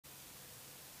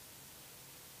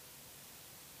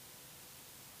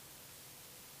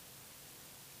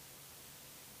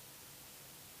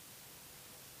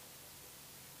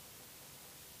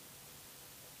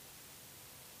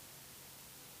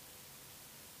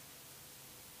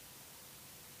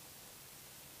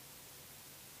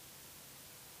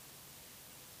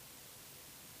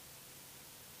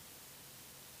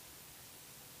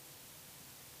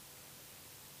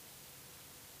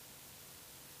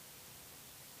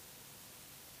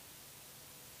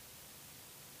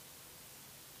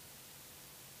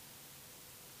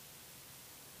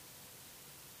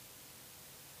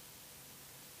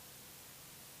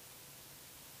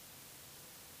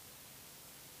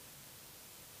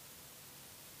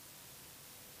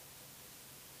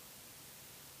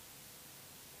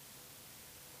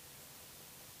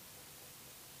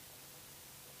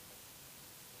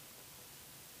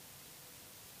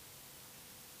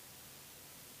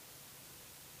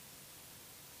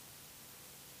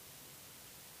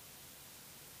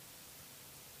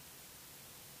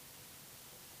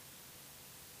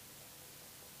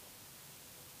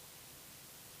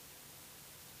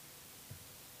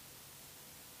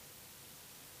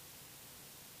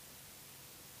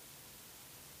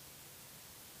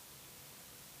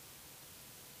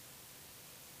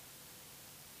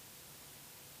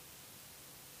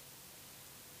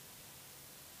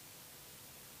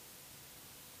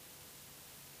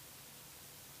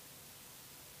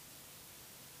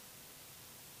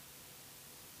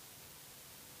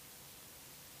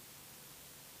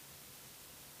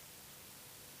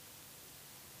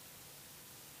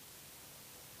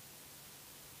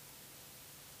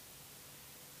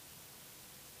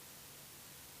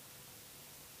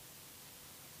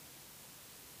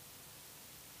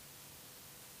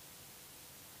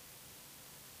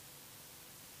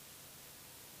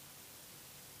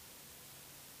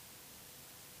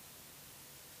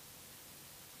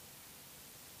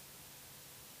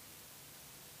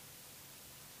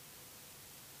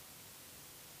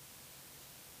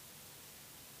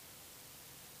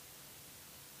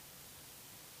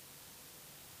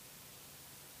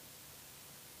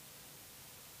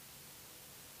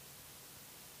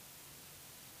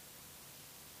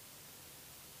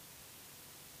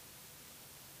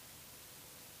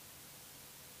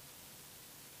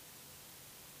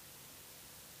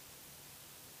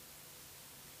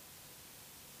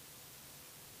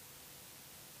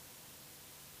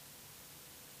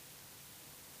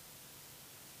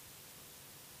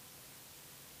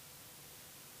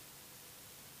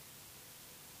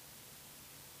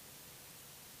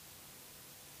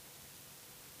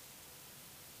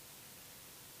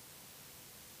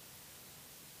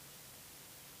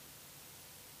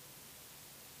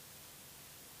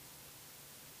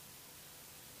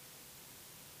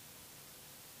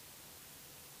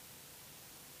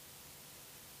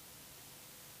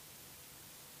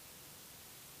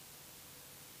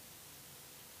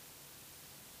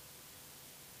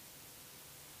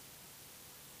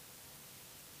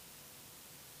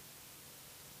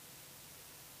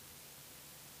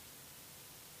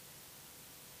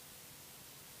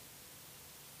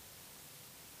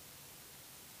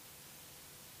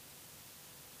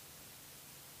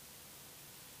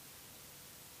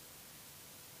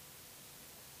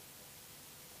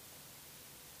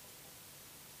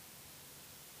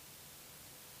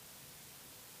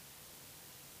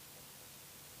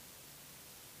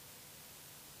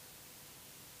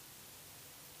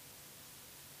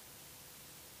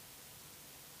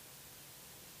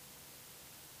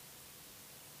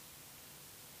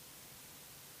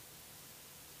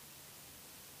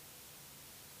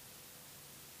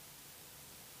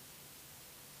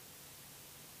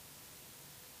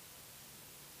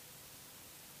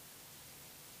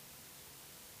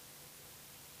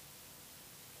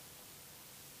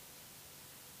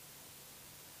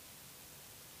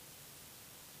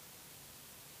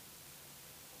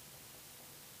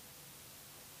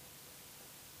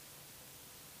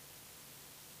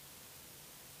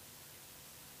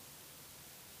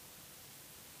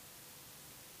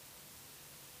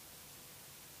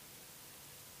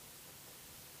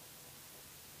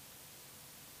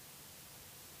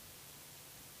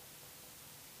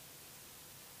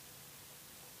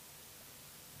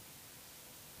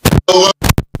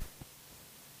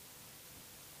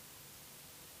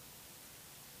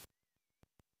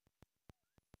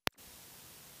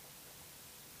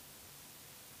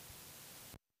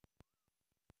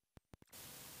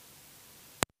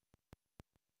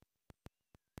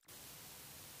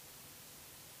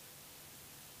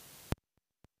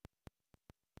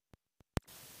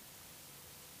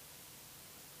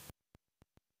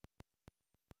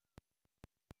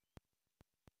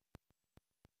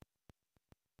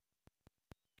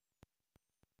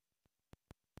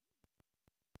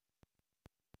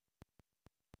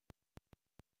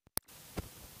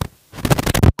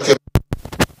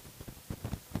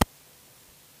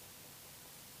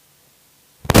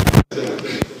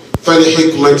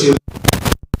فلحكمة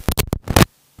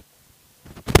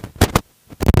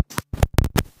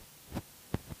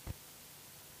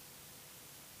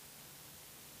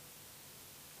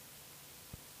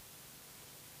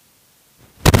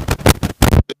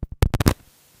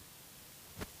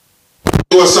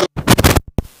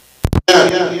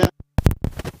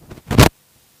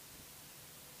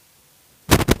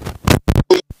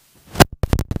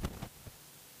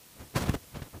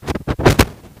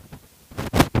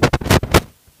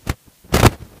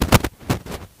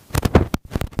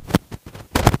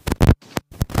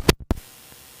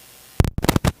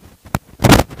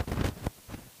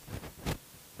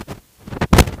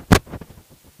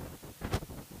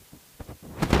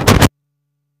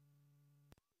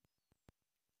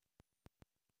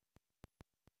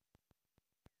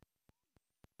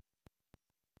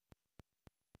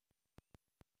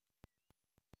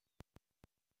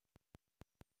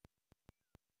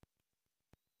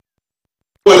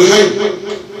والحي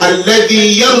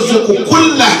الذي يرزق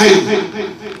كل حي.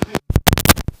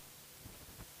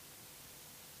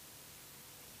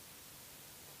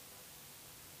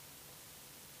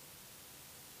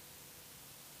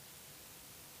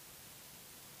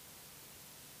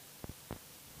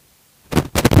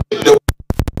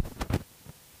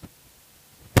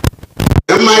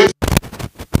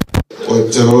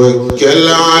 وتوكل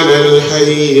على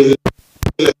الحي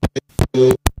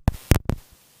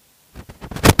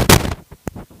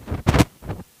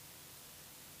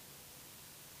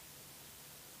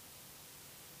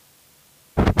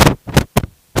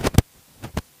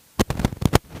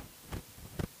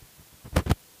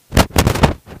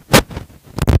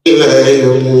لا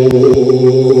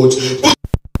يموت.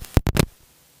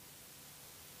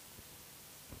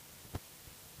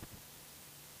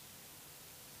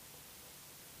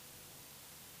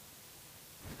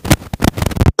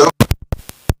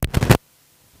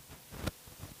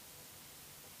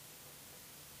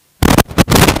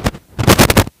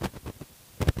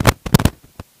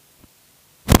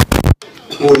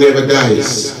 Who never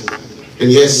dies.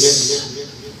 And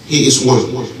yes, he is one.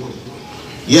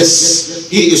 Yes,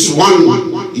 he is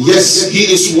one. Yes, he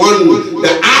is one.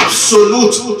 The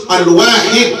absolute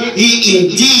Al-Wahid. He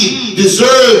indeed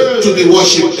deserves to be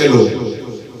worshipped alone.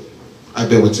 I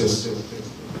bear witness.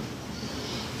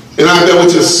 And I bear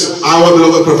witness, our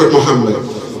beloved Prophet Muhammad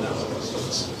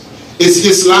is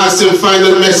his last and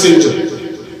final messenger.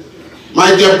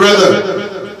 My dear brother,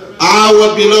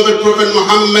 our beloved Prophet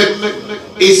Muhammad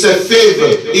is a favor,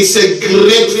 it's a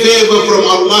great favor from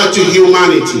Allah to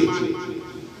humanity.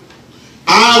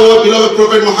 Our beloved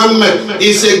Prophet Muhammad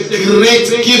is a great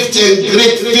gift and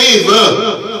great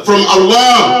favor from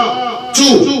Allah to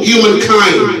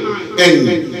humankind. And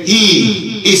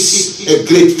he is a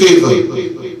great favor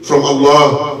from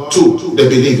Allah to the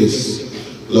believers.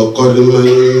 لَقَدْ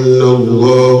مَنَّ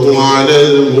اللَّهُ عَلَى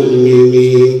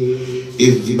الْمُؤْمِنِينَ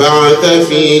إذ بعث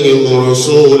فيهم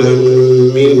رسولا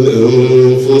من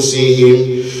أنفسهم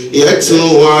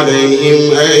يتلو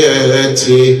عليهم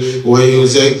آياته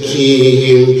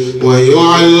ويزكيهم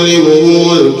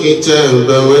ويعلمهم الكتاب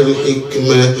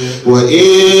والحكمة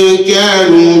وإن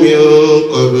كانوا من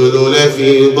قبل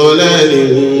لفي ضلال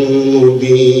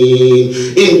مبين.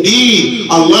 Indeed,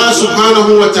 Allah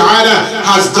subhanahu wa ta'ala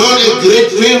has done a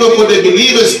great favor for the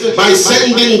believers by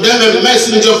sending them a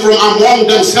messenger from among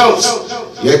themselves.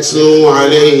 يَتْلُو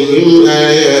عَلَيْهِمْ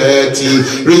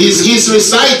آيَاتِهِ. He's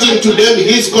reciting to them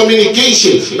his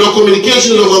communication, the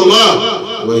communication of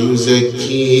Allah.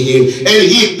 وَيُزَكِّيهِمْ. And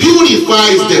he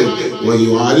purifies them.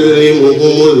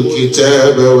 وَيُعَلِّمُهُمُ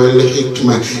الْكِتَابَ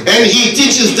وَالْحِكْمَةِ. And he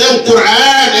teaches them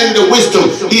Quran and the wisdom.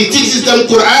 He teaches them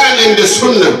Quran and the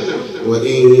Sunnah.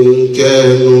 وَإِن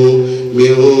كَانُوا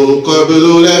مِن قَبْلُ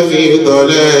لَفِي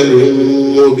ضَلَالٍ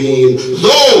مُبِينٍ.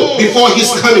 Though before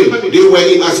his coming they were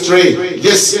in astray.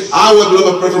 Yes, our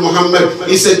beloved Prophet Muhammad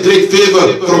is a great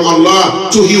favor from Allah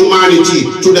to humanity,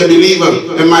 to the believer.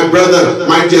 And my brother,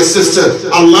 my dear sister,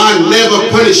 Allah never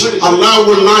punish. Allah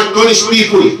will not punish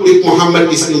people if Muhammad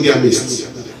is in their midst.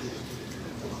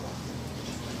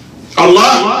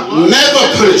 Allah never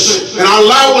punish, and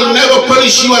Allah will never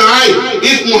punish you and I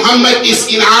if Muhammad is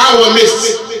in our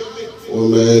midst.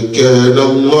 وَمَا كَانَ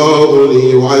اللَّهُ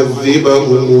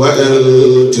لِيُعَذِّبَهُمْ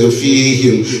وَأَنْتَ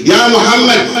فِيهِمْ. Ya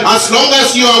Muhammad, as long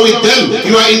as you are with them,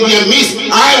 you are in their midst,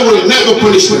 I will never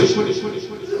punish them.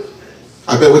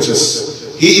 I bear witness,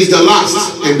 he is the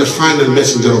last and the final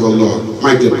messenger of Allah.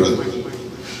 My dear brother,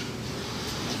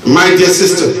 my dear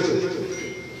sister,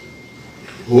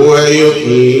 هو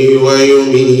يحيي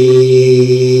ويميت.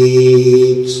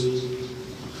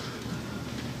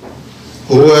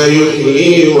 هو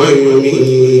يحيي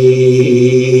ويميت.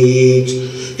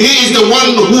 is the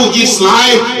one who gives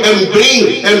life and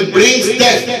brings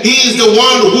death. He is the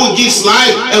one who gives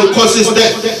life and causes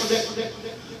death.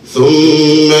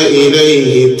 ثم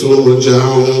إليه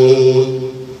ترجعون.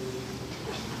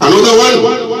 Another one.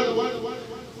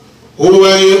 هو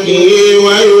يحيي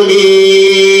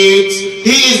ويميت.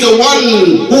 He is the one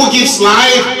who gives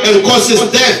life and causes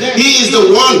death. He is the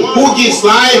one who gives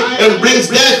life and brings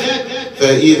death.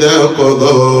 فإذا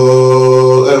قضى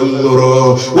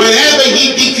أمرا. Whenever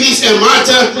he decrees a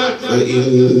matter,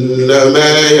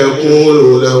 فإنما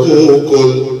يقول له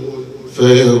كن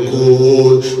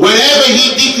فيكون. Whenever he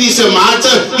decrees a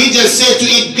matter, he just said to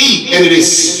it be, and it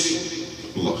is.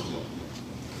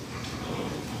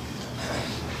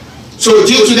 So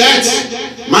due to that,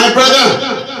 my brother,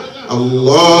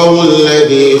 الله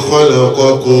الذي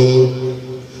خلقكم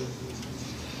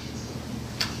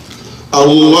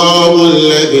الله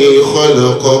الذي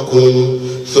خلقكم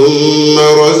ثم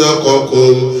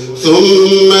رزقكم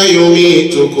ثم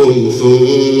يميتكم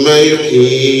ثم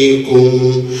يحييكم.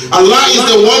 Allah is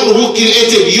the one who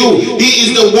created you. He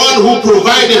is the one who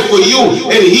provided for you,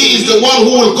 and He is the one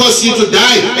who will cause you to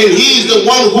die, and He is the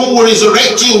one who will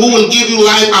resurrect you, who will give you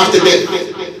life after death.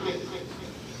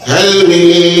 هل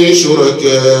من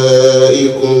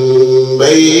شركائكم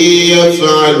من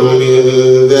يفعل من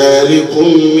ذلكم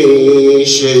من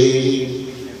شيء.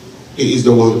 He is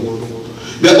the one,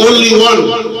 the only one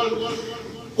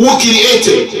who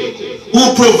created,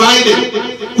 who provided,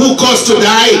 who caused to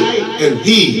die, and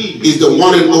He is the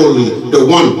one and only, the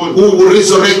one who will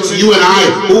resurrect you and I,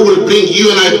 who will bring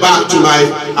you and I back to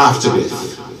life after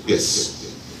death. Yes.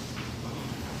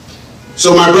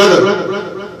 So my brother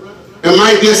and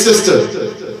my dear sister,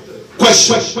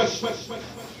 question: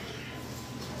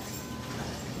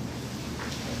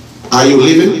 are you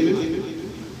living?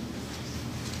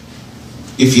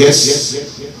 If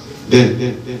yes,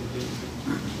 then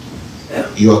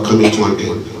you are coming to an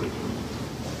end.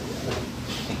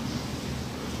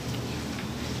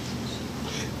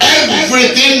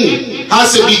 Everything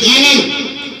has a beginning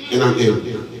and an end.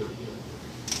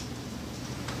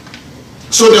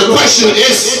 So the question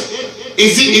is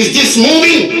this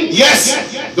moving? Yes.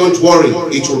 Don't worry,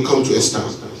 it will come to a stop.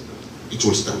 It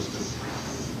will stop.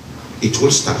 It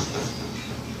will stop.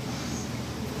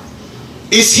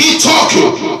 Is he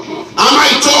talking? Am I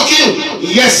talking?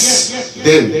 Yes.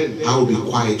 Then I will be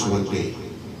quiet one day.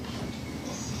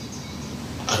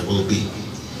 I will be.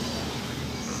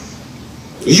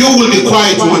 You will be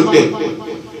quiet one day.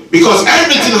 Because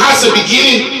everything has a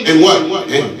beginning and what?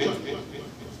 End.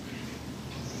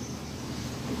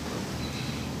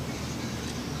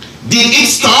 Did it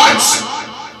start?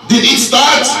 Did it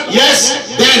start? Yes.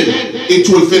 Then it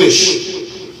will finish.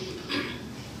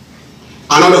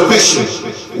 Another question: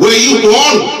 were you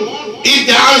born? If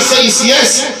the answer is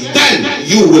yes, then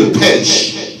you will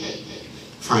perish.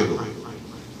 Finally.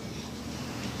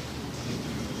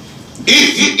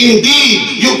 If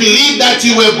indeed you believe that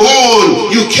you were born,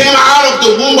 you came out of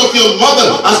the womb of your mother,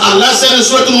 as Allah said in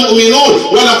Surah Al-Mu'minun,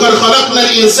 وَلَقَدْ خَلَقْنَا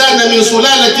الْإِنسَانَ مِنْ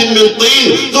سُلَالَةٍ مِنْ طِينٍ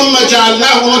ثُمَّ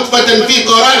جَعَلْنَاهُ نُطْفَةً فِي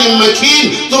قَرَارٍ مَكِينٍ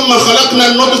ثُمَّ خَلَقْنَا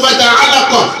النُّطْفَةَ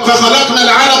عَلَقَةً فَخَلَقْنَا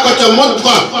الْعَلَقَةَ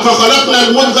مُضْغَةً فَخَلَقْنَا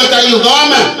الْمُضْغَةَ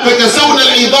عِظَامًا فَكَسَوْنَا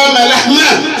الْعِظَامَ لَحْمًا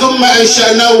ثُمَّ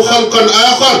أَنشَأْنَاهُ خَلْقًا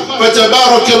آخَرَ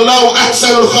فَتَبَارَكَ اللَّهُ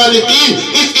أَحْسَنُ الْخَالِقِينَ.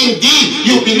 If indeed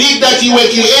you believe that you were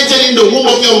created in the womb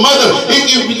of your mother,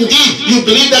 if you indeed you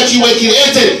believe that you were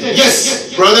created,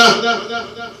 yes, brother,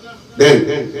 then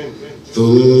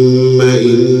ثم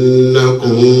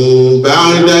إنكم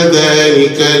بعد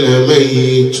ذلك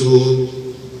لميتون.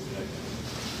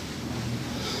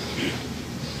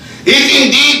 If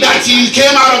indeed that you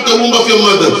came out of the womb of your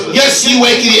mother, yes, you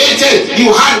were created,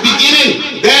 you had beginning,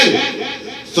 then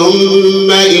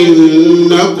ثم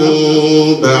إنكم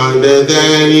بعد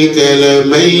ذلك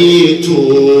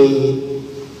لميتون.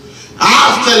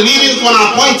 After living for an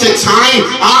appointed time,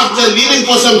 after living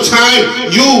for some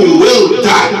time, you will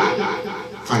die.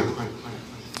 Fine.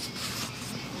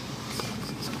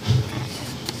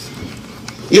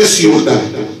 Yes, you will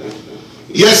die.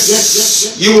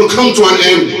 Yes, you will come to an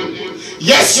end.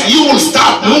 Yes, you will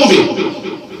stop moving.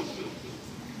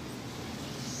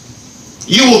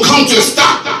 You will come to a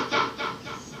stop.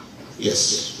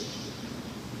 Yes.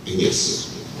 And yes.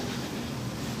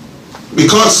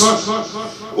 Because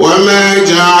وَمَا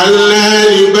جَعَلْنَا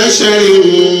لِبَشَرٍ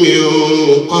مِّن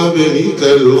قَبْلِكَ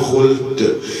الْخُلْدَ.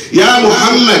 Ya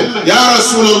Muhammad, Ya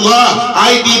Rasulullah,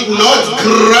 I did not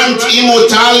grant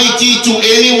immortality to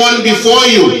anyone before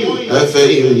you.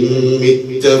 أَفَإِن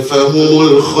مِّتَّ فَهُمُ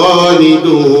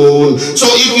الْخَالِدُونَ. So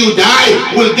if you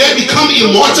die, will they become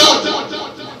immortal?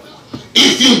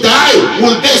 If you die,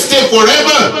 will they stay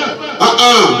forever?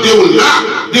 They will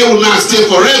not. They will not stay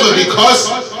forever, because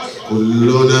كل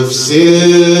نفس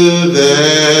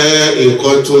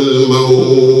ذائقة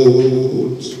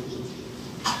الموت.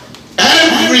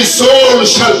 Every soul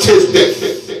shall taste death.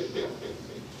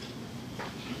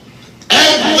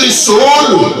 Every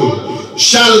soul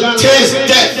shall taste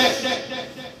death.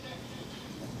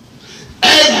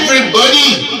 Everybody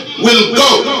will go.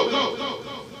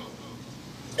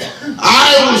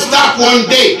 I will stop one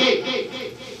day.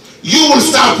 You will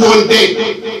stop one day.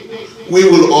 We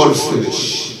will all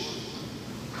finish.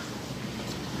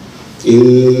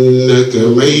 إنك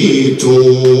ميت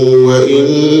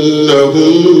وإنهم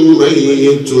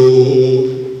ميتون.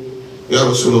 Ya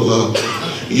Rasulullah,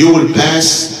 you will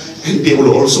pass and they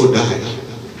will also die.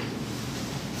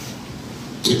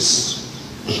 Yes.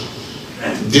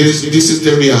 This is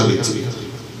the reality.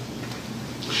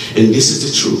 And this is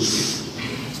the truth.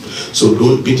 So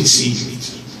don't be deceived.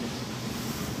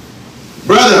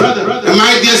 Brother and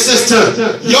my dear sister,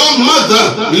 your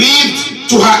mother lived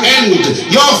to her end.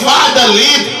 Your father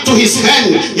lived to his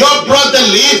end. Your brother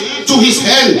lived to his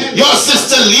end. Your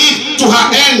sister lived to her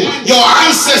end. Your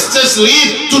ancestors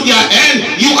lived to their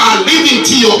end. You are living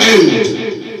to your end.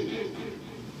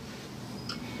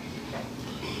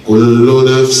 كل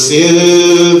نفس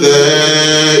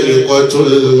ذائقة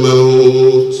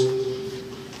الموت.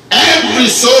 Every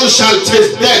soul shall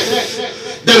taste death.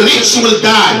 The rich will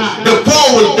die, the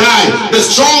poor will die, the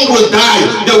strong will die,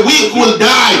 the weak will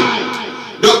die,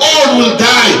 the old will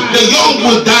die, the young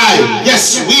will die.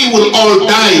 Yes, we will all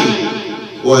die.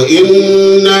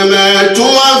 وإنما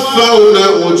توفون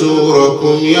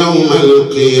أجوركم يوم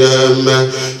القيامة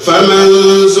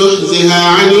فمن زحزح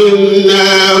عن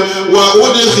النار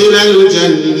وأدخل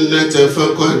الجنة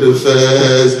فقد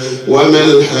فاز وما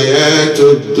الحياة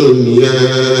الدنيا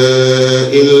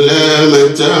إلا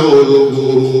متاع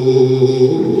الغرور.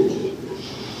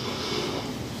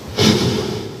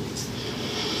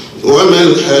 وما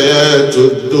الحياة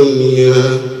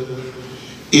الدنيا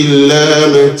إلا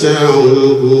متاع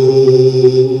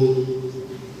الغرور.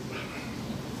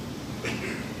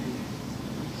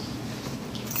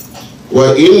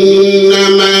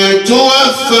 وإنما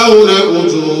توفون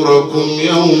أجوركم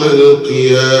يوم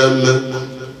القيامة.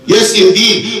 Yes,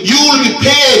 indeed, you will be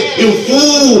paid in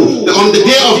full on the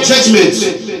day of judgment.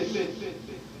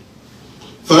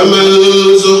 فَمَنْ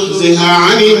زُحْزِحَ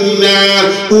عَنِ النَّارِ.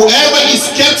 Whoever is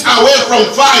kept away from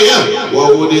fire,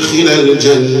 وَأُدْخِلَ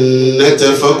الْجَنَّةَ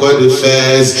فَقَدْ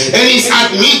فَازَ, and is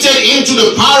admitted into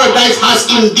the paradise, has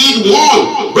indeed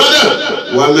won. Brother,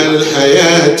 وَمَا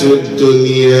الْحَيَاةُ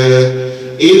الدُّنْيَا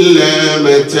إِلَّا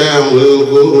مَتَاعُ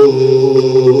الْغُرُورِ.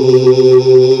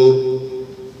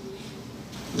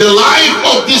 The life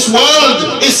of this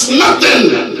world is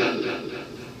nothing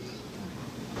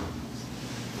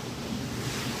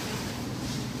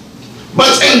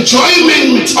but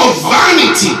enjoyment of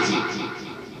vanity.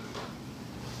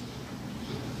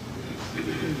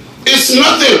 It's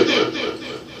nothing.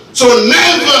 So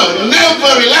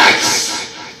never relax.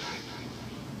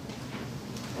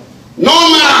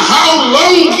 No matter how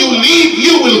long you live,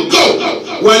 you will go.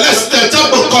 وَلَسْتَ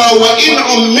تَبْقَى وَإِنْ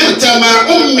عُمِّرْتَ مَا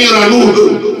عُمِّرَ نُوحٌ.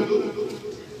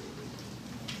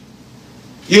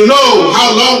 You know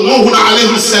how long Nuh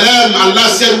alayhi salam, Allah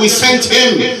said we sent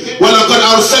him. وَلَقَدْ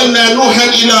أَرْسَلْنَا نُوحًا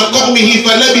إِلَىٰ قَوْمِهِ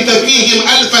فَلَبِثَ فِيهِمْ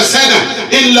أَلْفَ سَنَةٍ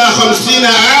إِلَّا 50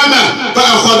 عَامًا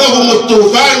فَأَخَذَهُمُ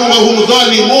الطُّوفَانُ وَهُمْ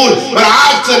ظَالِمُونَ. But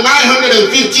after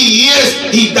 950 years,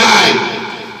 he died.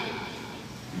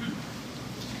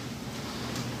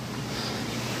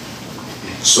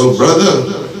 So brother,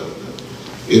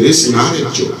 it is not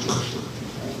a joke.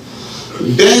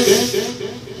 Death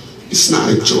is not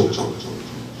a joke.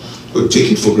 Or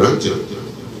take it for granted.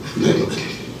 Never.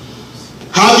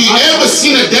 Have you ever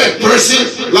seen a dead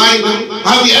person lying down?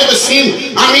 Have you ever seen,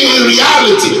 in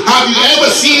reality, have you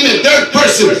ever seen a dead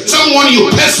person, someone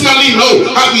you personally know?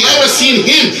 Have you ever seen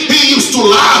him? He used to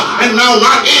laugh and now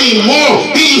not anymore.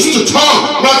 He used to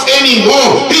talk, not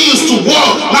anymore. He used to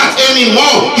walk, not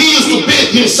anymore. He used to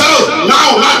bathe himself,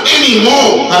 now not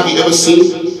anymore. Have you ever seen?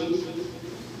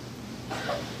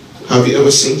 Have you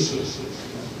ever seen?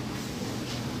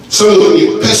 Someone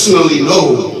you personally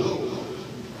know.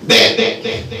 Dead.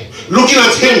 Looking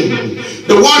at him,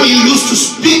 the one you used to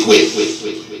speak with.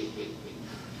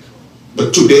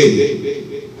 But today,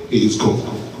 he is gone.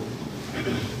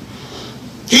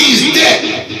 He is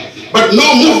dead, but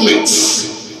no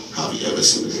movements. Have you ever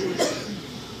seen it?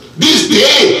 This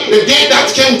day, the day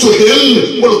that came to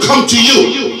him, will come to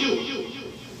you.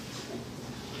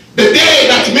 The day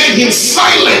that made him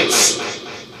silent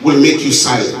will make you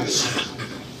silent.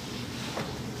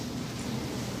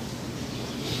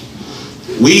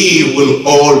 we will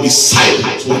all be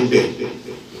silent one day.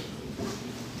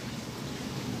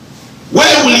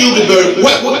 Where will you be buried?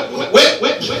 Where?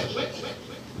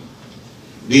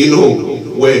 Do you know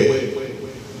where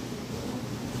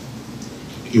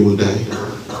you will die?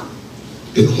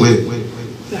 And when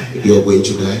you are going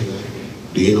to die?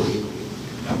 Do you know?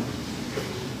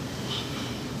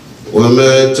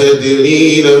 وما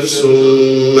تدري نفس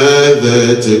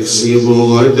ماذا تكسب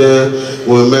غدا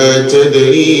وما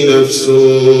تدري نفس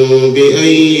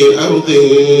بأي أرض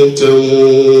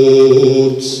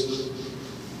تموت.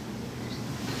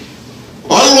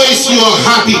 Always you are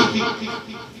happy.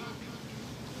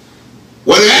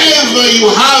 Whenever you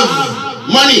have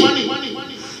money,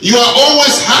 you are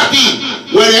always happy.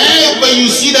 Whenever you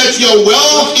see that your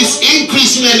wealth is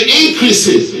increasing and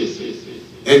increasing,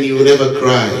 and you never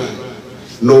cry,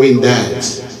 knowing that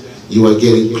you are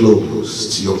getting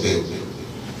close to your end.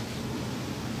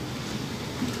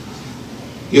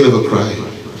 You never cry.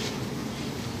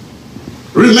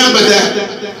 Remember that.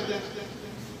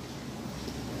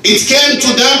 It came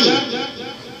to them,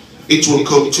 it will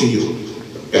come to you.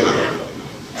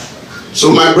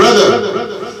 So my brother,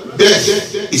 death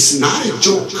is not a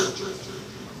joke.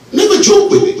 Never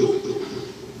joke with it.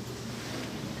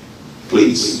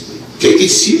 Please, take it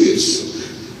serious.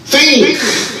 Think.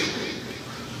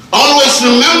 Always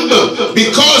remember,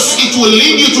 because it will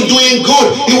lead you to doing good.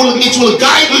 It will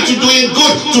guide you to doing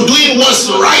good, to doing what's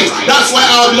right. That's why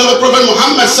our beloved Prophet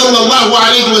Muhammad sallallahu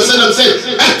alaihi wasallam said,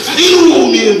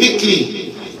 "Akthiru min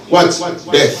dhikri." What?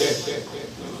 Death.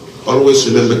 Always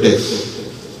remember death.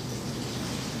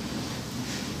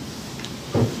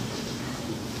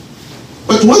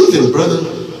 But one thing, brother,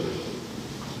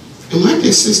 and my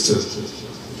dear sister,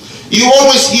 you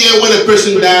always hear when a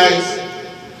person dies,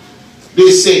 they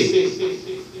say,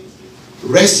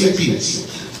 rest in peace.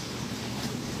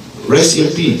 Rest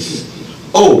in peace.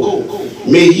 Oh,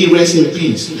 may he rest in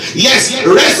peace. Yes,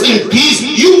 rest in peace.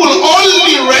 You will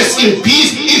only rest in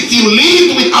peace if you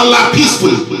live with Allah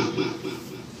peacefully.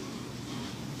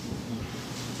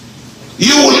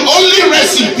 You will only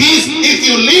rest in peace if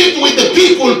you live with the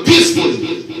people peacefully.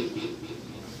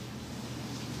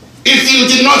 If you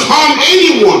did not harm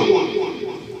anyone,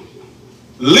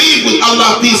 live with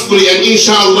Allah peacefully, and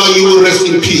inshallah you will rest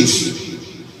in peace.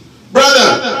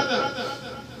 Brother,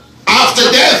 after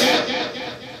death,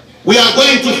 we are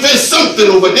going to face something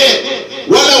over there.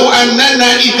 وَلَوْ أَنَّنَا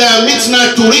إِذَا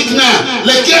مِتْنَا تُرِكْنَا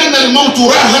لَكَانَ الْمَوْتُ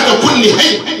رَاحَةَ كُلِّ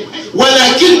حَيٍّ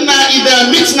وَلَكِنَّا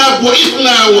إِذَا مِتْنَا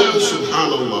بُعِثْنَا.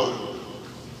 Subhanallah.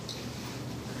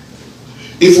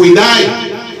 If we die,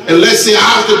 and let's say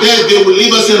after death they will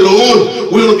leave us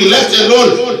alone, we will be left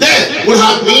alone, death will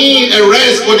have been a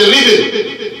rest for the living.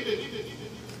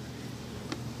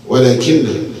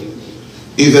 وَلَكِنَّا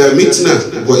إِذَا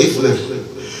مِتْنَا بُعِثْنَا.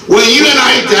 When you and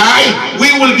I die,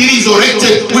 we will be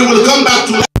resurrected. We will come back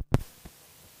to life.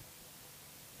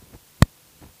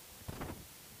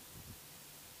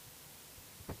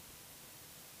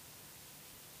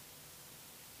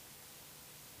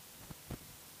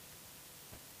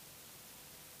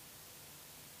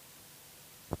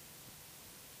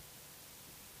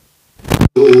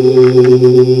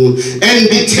 And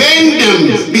detain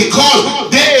them, because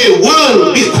they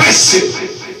will be questioned.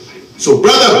 So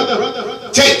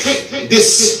brother, take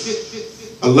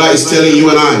this. Allah is telling you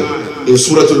and I in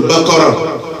Surah Al-Baqarah,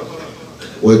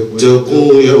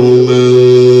 وَاتَّقُوا يَوْمًا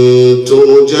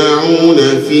تُرْجَعُونَ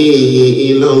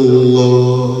فِيهِ إِلَى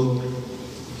اللَّهِ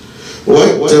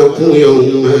وَاتَّقُوا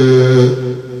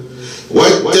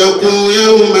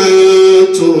يَوْمًا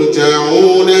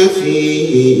تُرْجَعُونَ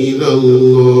فِيهِ إِلَى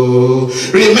اللَّهِ.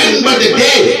 Remember the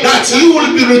day that you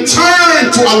will be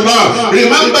returned to Allah.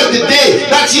 Remember the day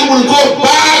that you will go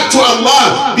back to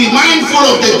Allah. Be mindful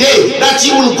of the day that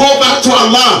you will go back to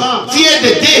Allah. Fear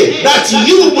the day that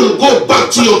you will go back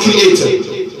to your Creator.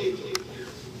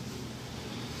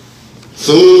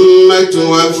 ثُمَّ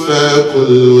تُوَفَّى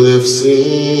كُلُّ نَفْسٍ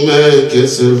مَا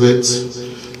كَسَبَتْ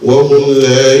وَهُمْ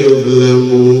لَا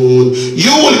يُظْلَمُونَ.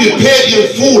 You will be paid in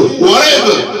full.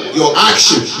 Whatever your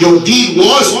action, your deed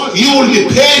was, you will be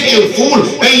paid in full,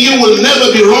 and you will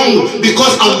never be wrong,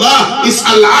 because Allah is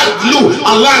Al-Adlu.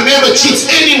 Allah never cheats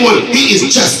anyone. He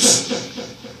is just.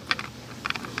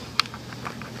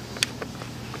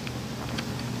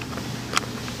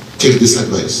 Take this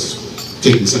advice.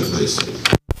 Take this advice.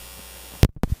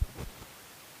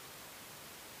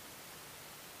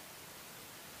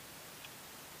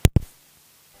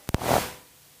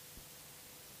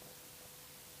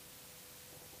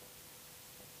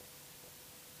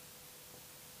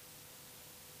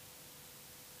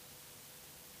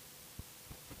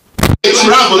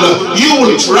 traveler. You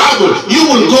will travel. You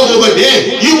will go over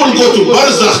there. You will go to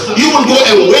Barzakh. You will go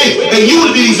and wait, and you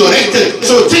will be resurrected.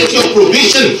 So take your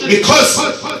provision, because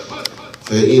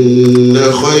فَإِنَّ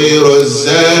خَيْرَ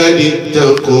الزَّادِ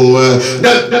التَّقْوَى.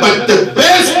 But the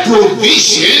best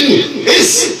provision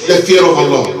is the fear of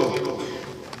Allah.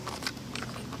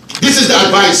 This is the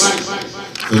advice.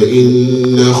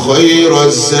 فَإِنَّ خَيْرَ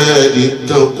الزَّادِ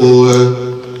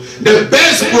التَّقْوَى. The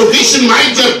best provision, my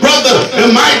dear brother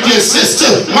and my dear sister,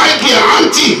 my dear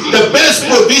auntie, the best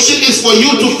provision is for you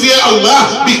to fear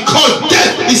Allah, because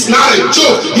death is not a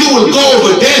joke. You will go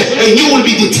over there and you will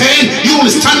be detained. You will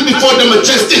stand before the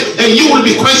majestic and you will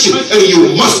be questioned, and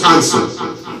you must answer.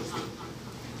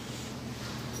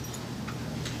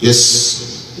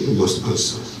 Yes, you must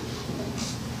answer.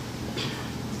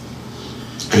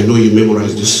 I know you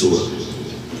memorized this surah.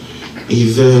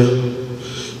 إِذَا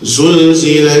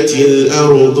زلزلت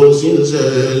الأرض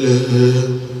زلزالها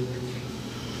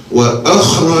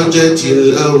وأخرجت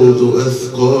الأرض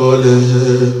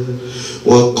أثقالها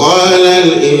وقال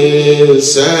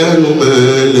الإنسان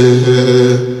ما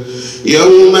لها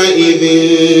يومئذ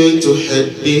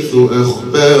تحدث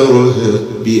أخبارها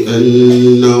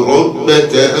بأن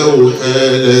ربك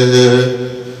أوحى لها.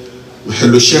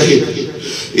 محل الشاهد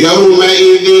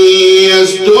يومئذ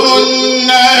يصدر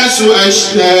الناس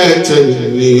أشتاتا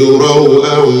ليروا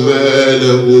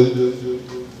أعمالهم.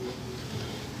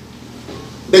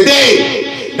 The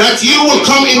day that you will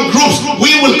come in groups,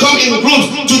 we will come in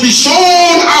groups to be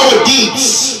shown our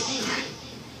deeds.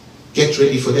 Get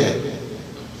ready for that.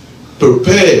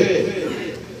 Prepare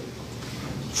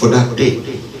for that day.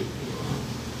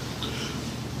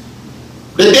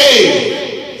 The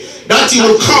day that you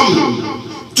will come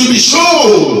to be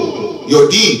shown your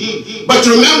deed. But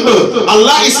remember,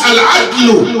 Allah is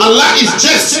al-adlu, Allah is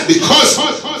just, because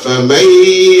فَمَنْ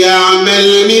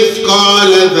يَعْمَلْ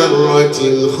مِثْقَالَ ذَرَّةٍ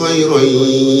خَيْرًا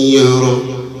يَرَهُ.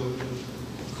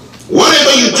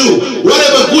 Whatever you do,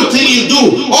 whatever good thing you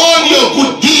do, all your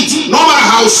good deeds, no matter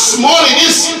how small it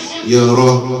is,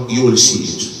 يَرَهُ, you will see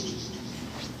it.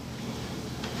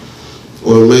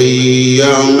 وَمَنْ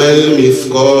يَعْمَلْ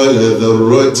مِثْقَالَ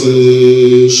ذَرَّةٍ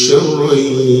شَرًّا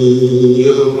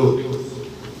يَرَهُ.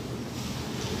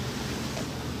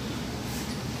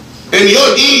 And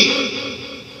your deed,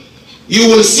 you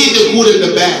will see the good and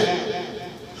the bad.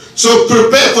 So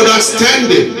prepare for that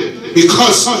standing.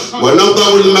 Because وَنَضَعُ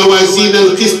الْمَوَازِينَ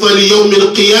الْقِسْطَ لِيَوْمِ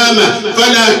الْقِيَامَةِ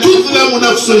فَلَا تُظْلَمُ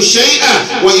نَفْسٌ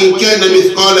شَيْئًا وَإِنْ كَانَ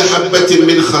مِثْقَالَ حَبَّةٍ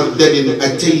مِّنْ خَرْدَلٍ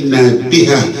أَتَيْنَا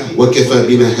بِهَا وَكَفَى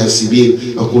بِنَا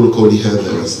حَاسِبِينَ. أقول قولي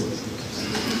هذا وأستغفر.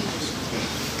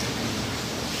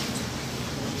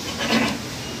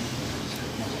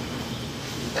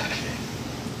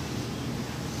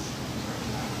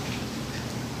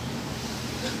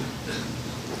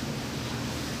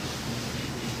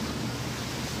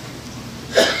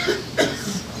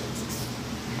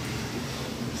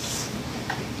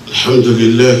 الحمد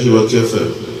لله وكفى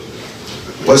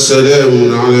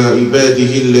وسلام على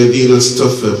عباده الذين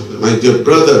اصطفى. My dear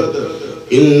brother,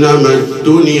 إنما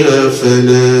الدنيا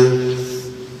فنا،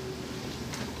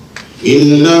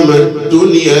 إنما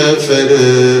الدنيا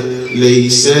فنا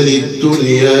ليس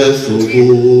للدنيا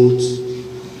ثبوت.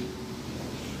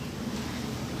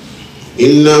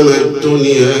 إنما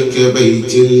الدنيا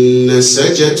كبيت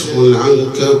نسجته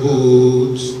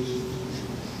العنكبوت.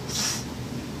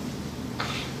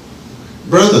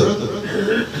 Brother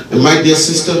and my dear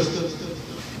sister,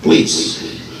 please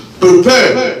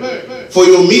prepare for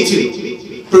your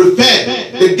meeting.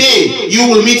 Prepare the day you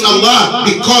will meet Allah,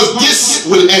 because this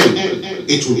will end.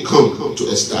 It will come to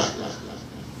a start.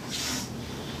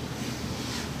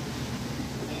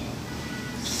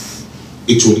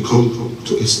 It will come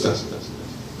to a start.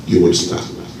 You will start.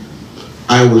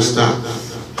 I will start.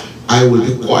 I will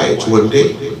be quiet one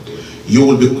day. You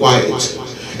will be quiet.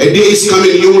 A day is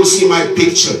coming, you will see my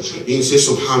picture. You say,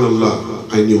 Subhanallah,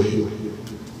 I knew him.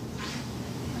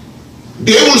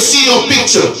 They will see your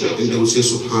picture and they will say,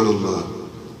 Subhanallah,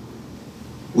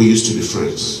 we used to be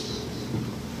friends.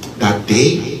 That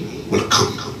day will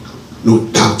come, no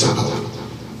doubt about it.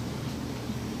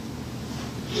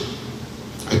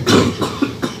 I pray,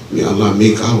 may Allah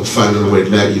make our final word,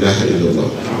 La ilaha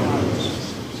illallah.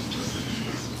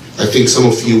 I think some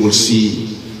of you will see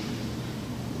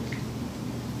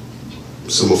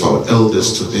some of our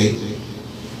elders today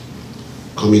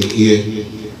coming here,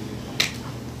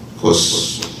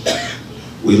 because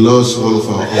we lost one of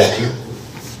our uncles.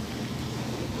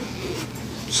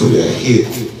 So they are here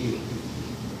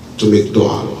to make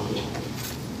dua.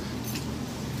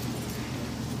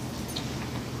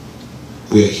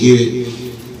 We are here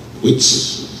with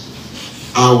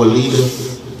our leader,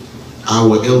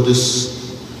 Our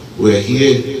elders, we are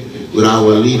here with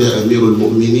our leader Amirul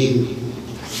Mu'mineen.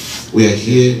 We are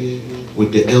here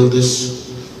with the elders,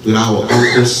 with our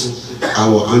uncles,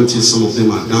 our aunties, some of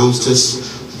them are downstairs,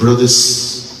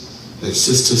 brothers and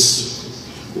sisters.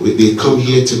 They come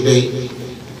here today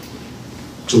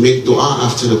to make dua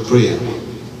after the prayer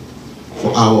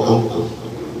for our uncle,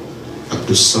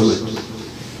 Abdul Samad,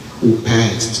 who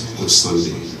passed on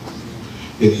Sunday.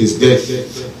 And his death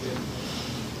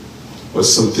was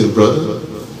something, brother.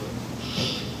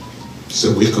 It's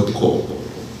a wake-up call.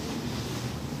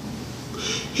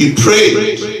 He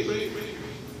prayed.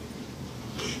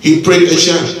 He prayed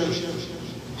Isha.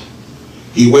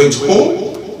 He went home.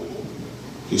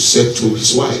 He said to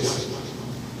his wife,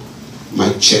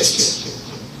 my chest,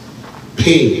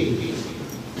 pain.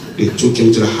 They took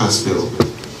him to the hospital.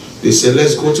 They said,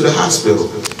 let's go to the hospital.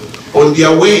 On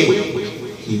their way,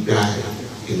 he died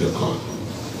in the car.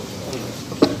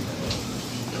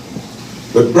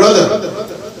 But brother,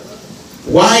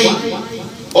 why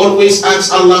always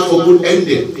ask Allah for good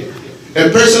ending? A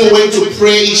person went to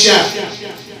pray Isha.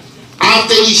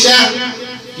 After Isha,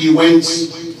 he went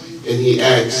and he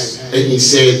asked, and he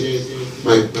said,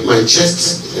 my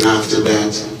chest, and after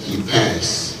that, he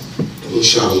passed.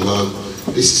 Inshallah,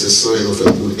 this is a sign of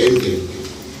a good ending.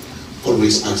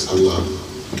 Always ask Allah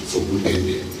for good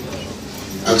ending.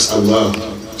 Ask Allah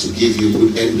to give you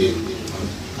good ending.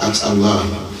 Ask Allah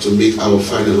to make our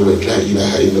final word, La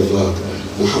ilaha illallah,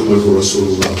 Muhammadur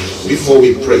Rasulullah. Before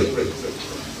we pray,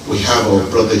 we have our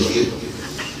brother here.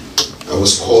 I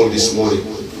was called this morning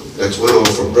that one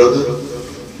of our brother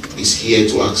is here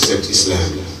to accept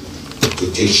Islam,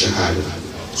 to take Shahada.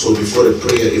 So before the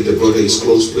prayer, if the brother is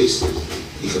close, please,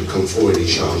 he can come forward,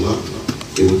 inshallah.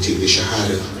 He will take the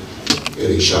Shahada,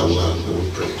 and inshallah, we will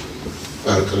pray.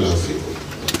 Barakallahu fikum.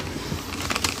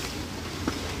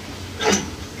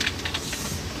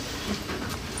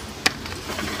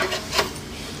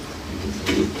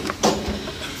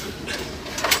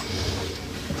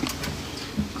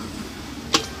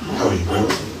 How are you,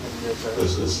 brother?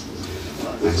 Yes.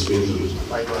 Nice meeting you.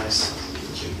 Likewise.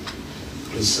 Okay.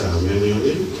 Please, may I know your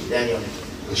name? Daniel.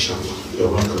 Inshallah.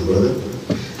 You're welcome, brother.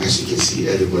 As you can see,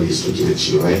 everybody's looking at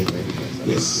you, right?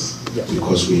 Yes.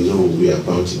 Because we know we are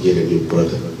about to get a new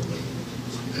brother.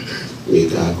 May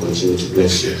God continue to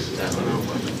bless you.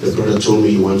 The brother told me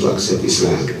he wants to accept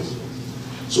Islam.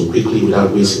 So quickly,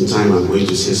 without wasting time, I'm going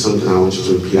to say something I want you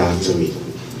to repeat after me.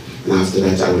 And after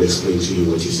that, I will explain to you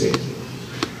what you said.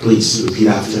 Please repeat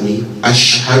after me.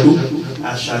 Ashhadu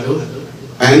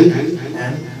an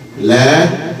la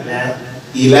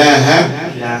ilaha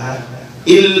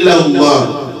illallah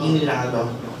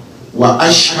wa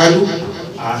ashhadu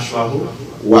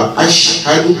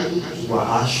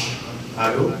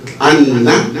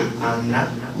anna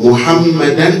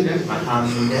Muhammadan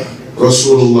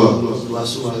Rasulullah.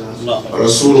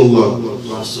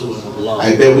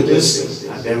 I bear witness.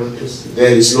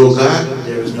 There is no God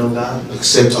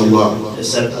except Allah.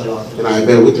 And I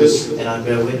bear witness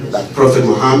that Prophet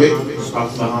Muhammad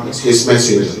is his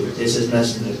messenger.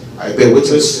 I bear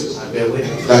witness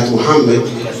that Muhammad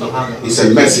is a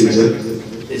messenger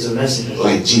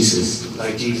like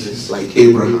Jesus, like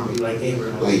Abraham,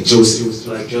 like Joseph,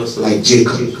 like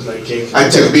Jacob.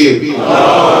 And Takbir.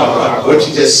 What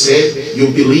you just said, you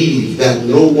believe that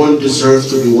no one deserves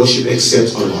to be worshipped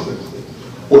except Allah.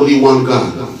 Only one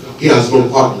God. He has no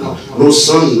partner, no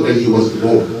son when he was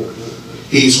born.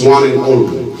 He is one and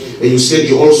only. And you said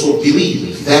you also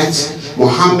believe that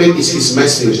Muhammad is his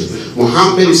messenger.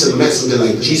 Muhammad is a messenger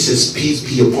like Jesus, peace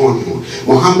be upon him.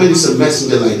 Muhammad is a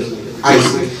messenger like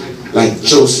Isaac, like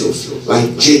Joseph,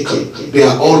 like Jacob. They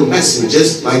are all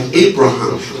messengers like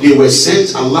Abraham. They were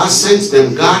sent, Allah sent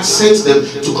them, God sent them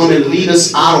to come and lead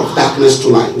us out of darkness to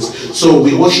light. So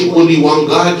we worship only one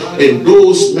God, and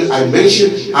those I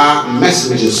mentioned are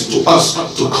messengers to us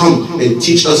to come and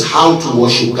teach us how to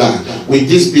worship God. With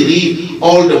this belief,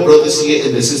 all the brothers here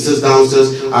and the sisters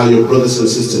downstairs are your brothers and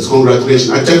sisters.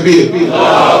 Congratulations. At-Takbir.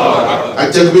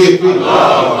 At-Takbir.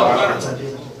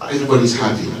 Everybody's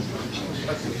happy.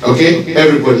 Okay?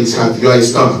 Everybody's happy. You are a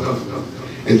star.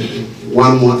 And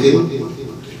one more thing,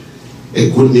 a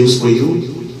good news for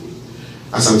you.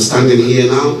 As I'm standing here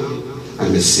now,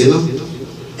 I'm a sinner.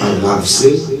 I have a lot of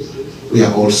sin. We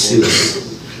are all sinners.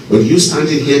 But you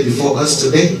standing here before us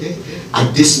today,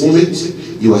 at this moment,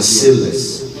 you are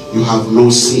sinless. You have no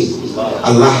sin.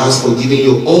 Allah has forgiven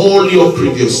you all your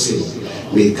previous sin.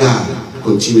 May God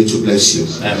continue to bless you.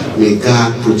 May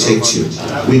God protect you.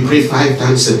 We pray 5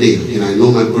 times a day, and I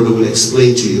know my brother will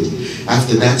explain to you.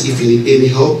 After that, if you need any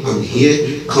help, I'm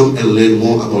here. Come and learn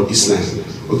more about Islam.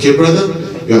 Okay, brother?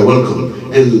 You are welcome.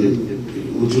 And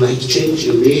Would you like to change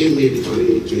your name, maybe to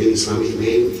an Islamic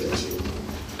name?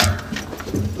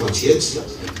 Not yet.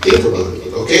 Think about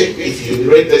it, okay? If you're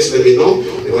ready, let me know.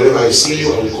 And whenever I see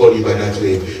you, I will call you by that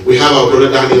name. We have our brother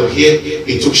Daniel here.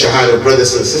 He took Shahada,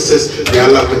 brothers and sisters. May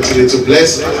Allah continue to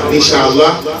bless.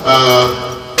 Inshallah,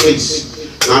 please,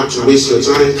 not to waste your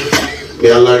time.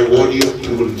 May Allah reward you.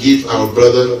 We will give our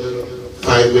brother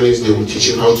 5 minutes. They will teach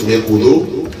him how to make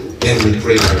wudu. Then we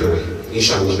pray right away.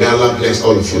 Inshallah. May Allah bless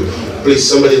all of you. Please,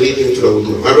 somebody lead him to the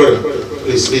wudu. My brother,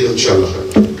 please lead him, inshallah.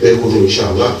 Make wudu,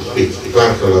 inshallah.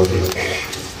 Barakallahu fiik.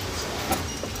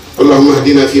 اللهم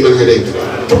اهدنا فيمن هديت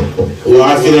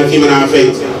وعافنا فيمن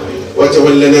عافيت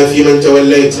وتولنا فيمن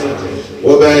توليت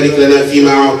وبارك لنا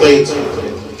فيما أعطيت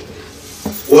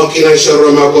وقنا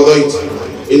شر ما قضيت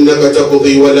إنك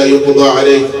تقضي ولا يقضى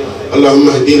عليك اللهم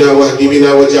اهدنا واهد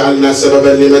بنا واجعلنا سببا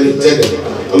لمن اهتدى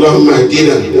اللهم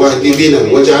اهدنا واهد بنا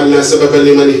واجعلنا سببا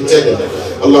لمن اهتدى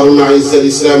اللهم اعز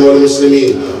الإسلام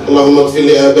والمسلمين اللهم اغفر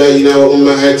لآبائنا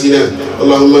وأمهاتنا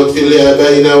اللهم اغفر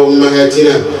لآبائنا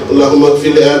وأمهاتنا اللهم اغفر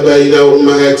لآبائنا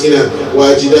وأمهاتنا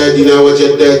وأجدادنا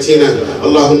وجداتنا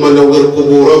اللهم نور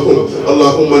قبورهم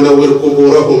اللهم نور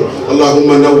قبورهم اللهم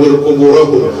نور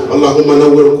قبورهم اللهم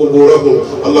نور قبورهم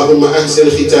اللهم أحسن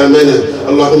ختامنا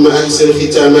اللهم أحسن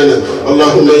ختامنا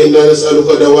اللهم إنا نسألك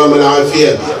دوام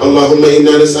العافية اللهم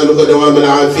إنا نسألك دوام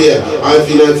العافية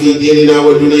عافنا في ديننا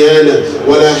ودنيانا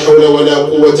ولا حول ولا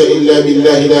قوة إلا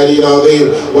بالله العلي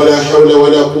العظيم ولا حول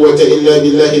ولا قوة إلا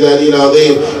بالله العلي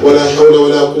العظيم ولا حول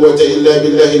ولا قوة إلا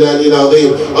بالله العلي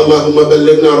العظيم اللهم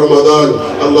بلغنا رمضان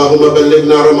اللهم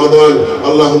بلغنا رمضان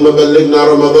اللهم بلغنا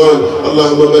رمضان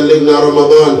اللهم بلغنا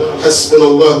رمضان حسبنا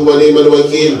الله ونعم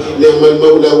الوكيل نعم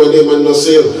المولى ونعم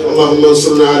النصير اللهم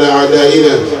انصرنا على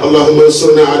أعدائنا اللهم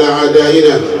انصرنا على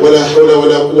أعدائنا ولا حول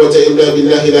ولا قوة إلا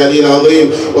بالله العلي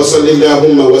العظيم وصل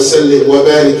اللهم وسلم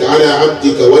وبارك على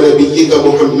عبدك ونبيك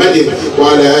محمد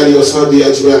وعلى آله وصحبه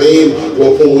أجمعين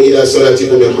وقوموا إلى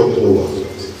صلاتكم يرحمكم الله.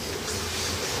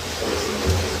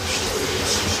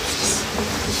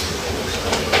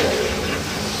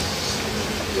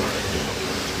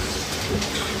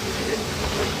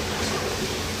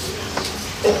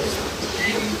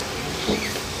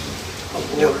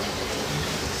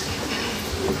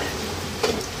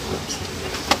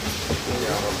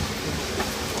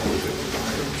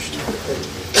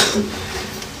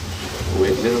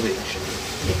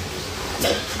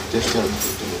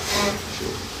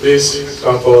 Please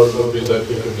come forward with the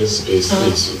quickness, please.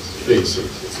 Please.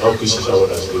 How quick is our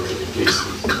last please?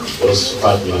 Those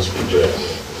 5 minutes be prayer.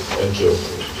 Thank you.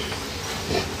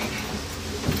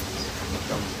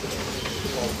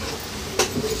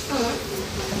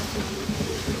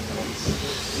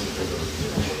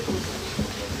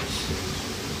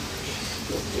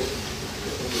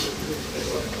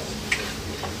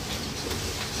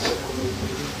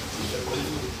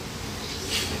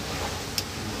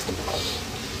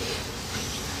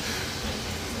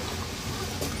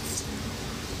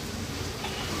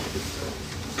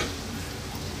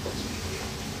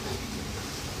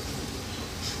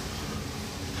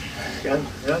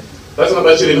 That's not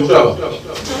actually in travel.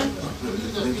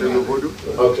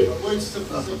 Okay. Okay.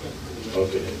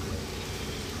 Okay.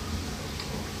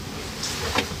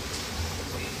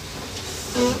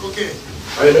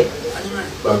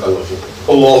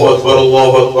 الله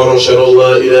أكبر أشهد أن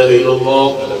لا إله إلا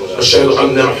الله أشهد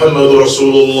أن محمد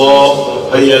رسول الله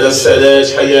حي على الصلاة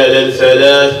حي على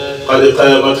الفلاح قد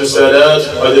قامت الصلاة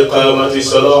قد قامت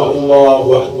الصلاة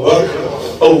الله أكبر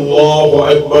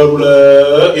الله أكبر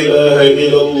لا إله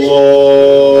إلا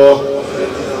الله.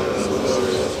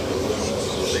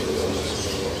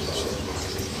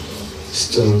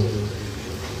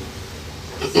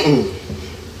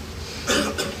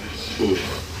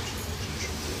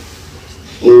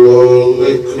 الله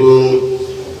أكبر.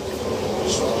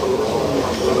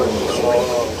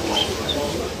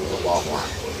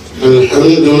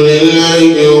 الحمد لله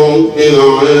رب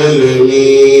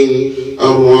العالمين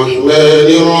الرحمن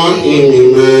الرحيم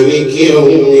مالك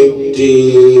يوم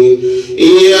الدين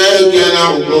إياك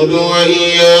نعبد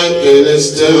وإياك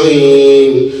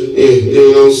نستعين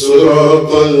اهدنا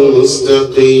الصراط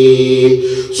المستقيم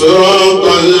صراط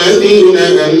الذين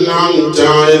أنعمت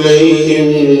عليهم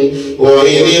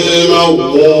غير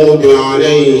المغضوب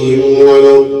عليهم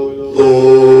ولا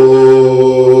الضالين.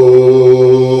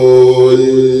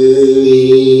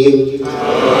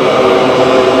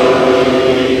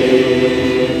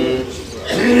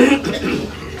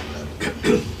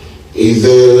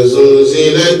 إذا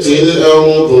زلزلت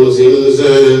الأرض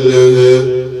زلزالها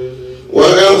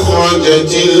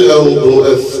وأخرجت الأرض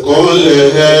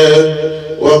أثقالها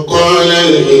وقال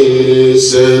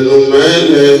الإنسان ما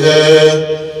لها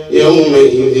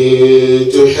يومئذ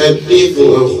تحدث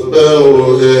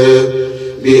أخبارها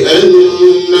بأن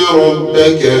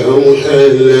ربك أوحى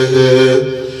لها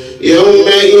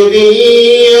يومئذ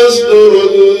يصدر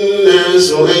الناس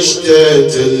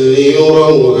أشتاتا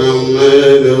ليروا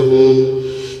أعمالهم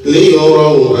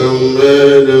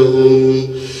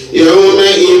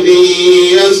يومئذ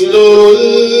يصدر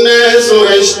الناس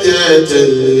أشتاتا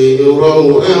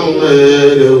ليروا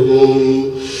أعمالهم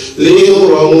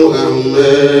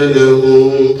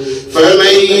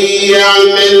فمن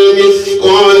يعمل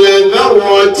مثقال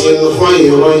ذرة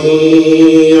خيرا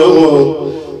يره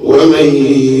ومن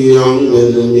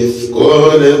يعمل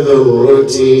مثقال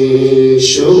ذرة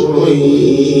شرا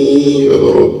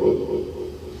يره.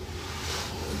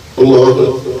 الله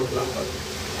أكبر.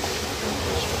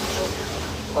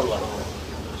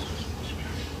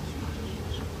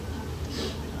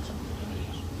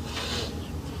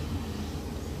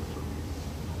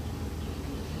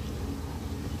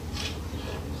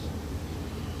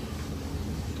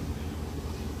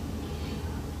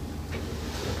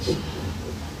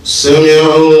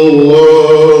 سمع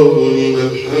الله لمن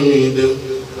حمده.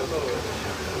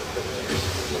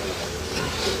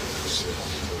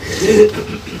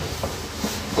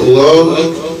 الله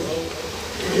أكبر.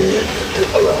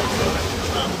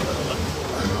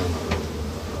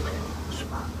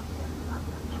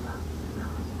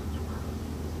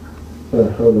 لا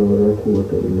حول ولا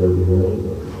قوة إلا بالله.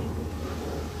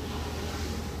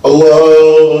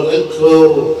 الله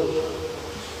أكبر.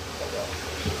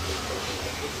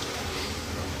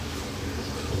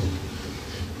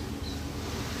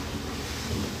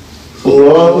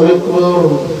 الله أكبر.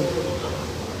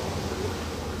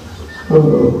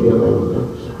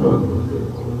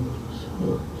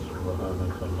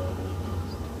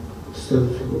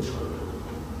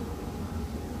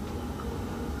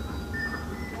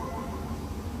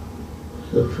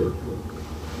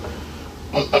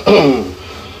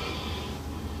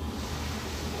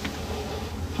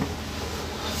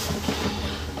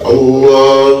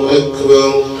 الله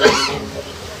أكبر.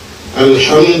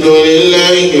 الحمد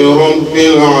لله رب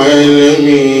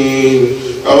العالمين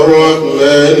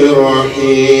الرحمن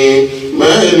الرحيم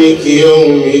مالك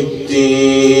يوم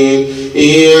الدين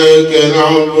إياك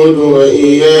نعبد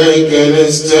وإياك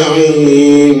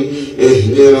نستعين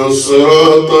اهدنا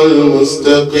الصراط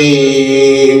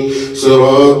المستقيم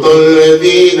صراط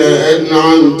الذين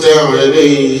أنعمت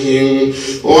عليهم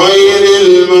غير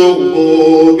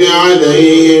المغضوب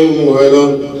عليهم ولا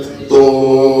الضالين.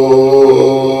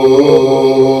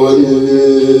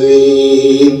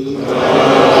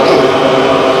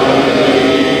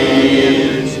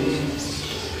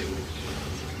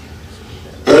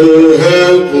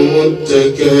 ألهاكم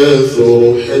التكاثر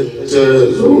حتى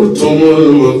زرتم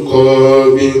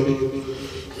المقابر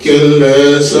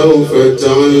كلا سوف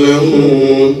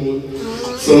تعلمون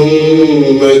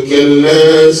ثم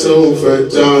كلا سوف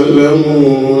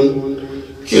تعلمون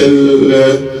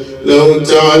كلا لو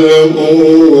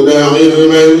تعلمون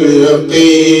علم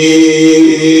اليقين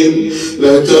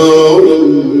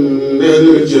لترون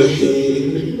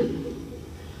الجحيم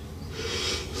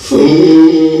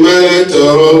ثم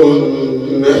لترونها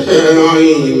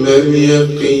عين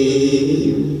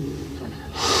اليقين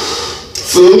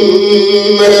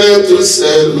ثم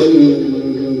لتسألن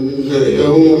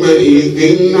يومئذ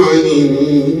عن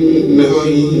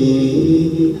النعيم.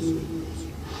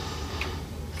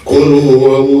 قل هو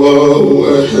الله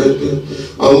أحد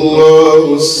الله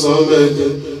الصمد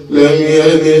لم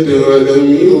يلد ولم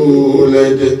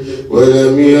يولد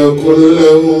ولم يكن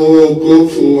له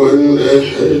كفوا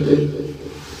أحد.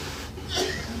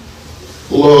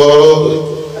 الله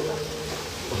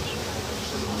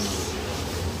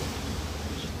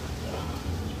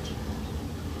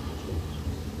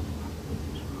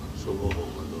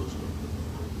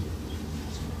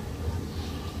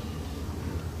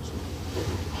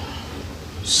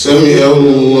سمع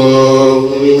الله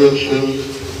لمن حمده.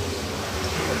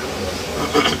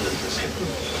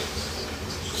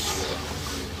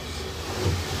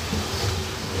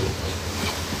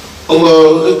 الله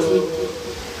أكبر.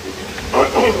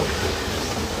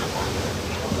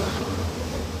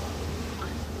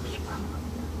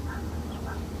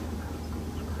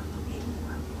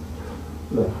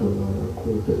 لا حول ولا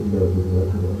قوة إلا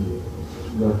بالله.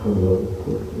 لا حول ولا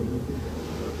قوة إلا بالله.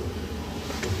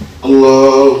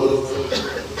 الله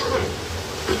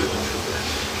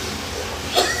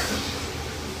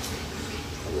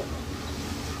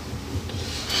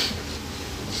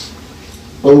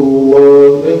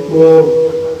الله أكبر.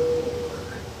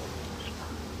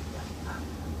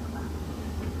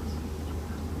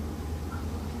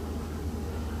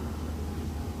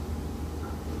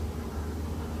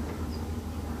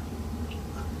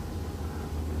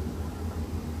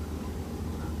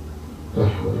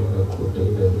 قوة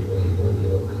إلا بالله العلي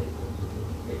العظيم.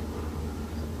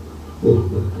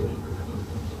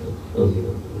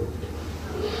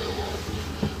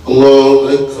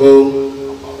 الله أكبر.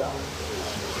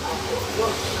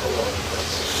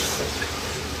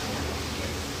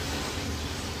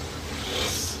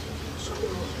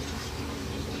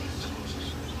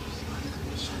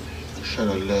 أشهد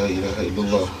أن لا إله إلا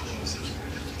الله.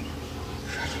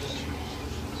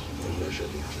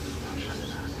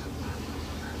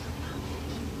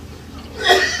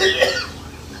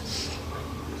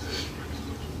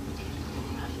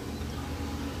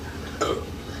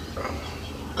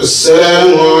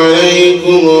 السلام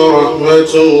عليكم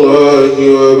ورحمة الله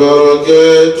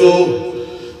وبركاته.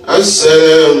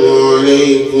 السلام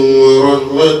عليكم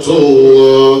ورحمة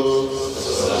الله.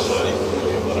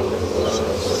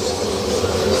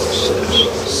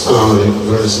 Assalamu alaikum.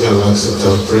 Brothers, may Allah accept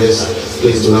our prayers.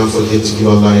 Please do not forget to give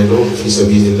Allah alone, fi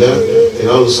sabilillah. And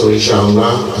also,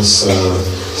 inshallah, as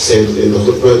said in the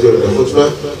khutbah, during the khutbah,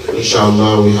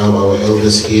 inshallah, we have our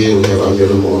elders here. We have Amir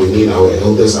al-Mu'mineen, our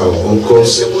elders, our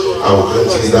uncles, our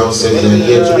aunties downstairs. They are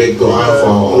here to make dua for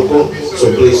our uncle.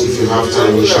 So please, if you have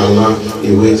time, inshallah,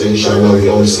 you wait, and inshallah, we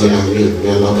all say Ameen.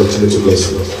 May Allah continue to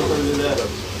bless you.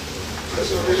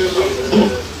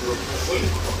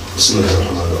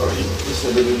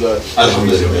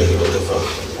 الحمد لله وكفى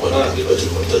والعاقبة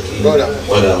للمتقين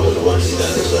ولا عدوان إلا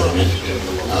على الظالمين.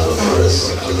 As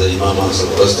the Imam has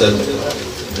requested,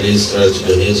 please stretch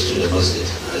your hands to the masjid.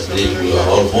 I believe we are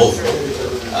all moved.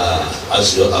 As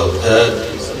you have heard,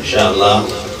 inshallah,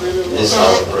 this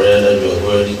our prayer that we are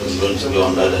going is going to be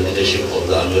under the leadership of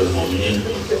the Amir al-Mu'mineen,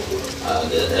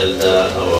 the elder, our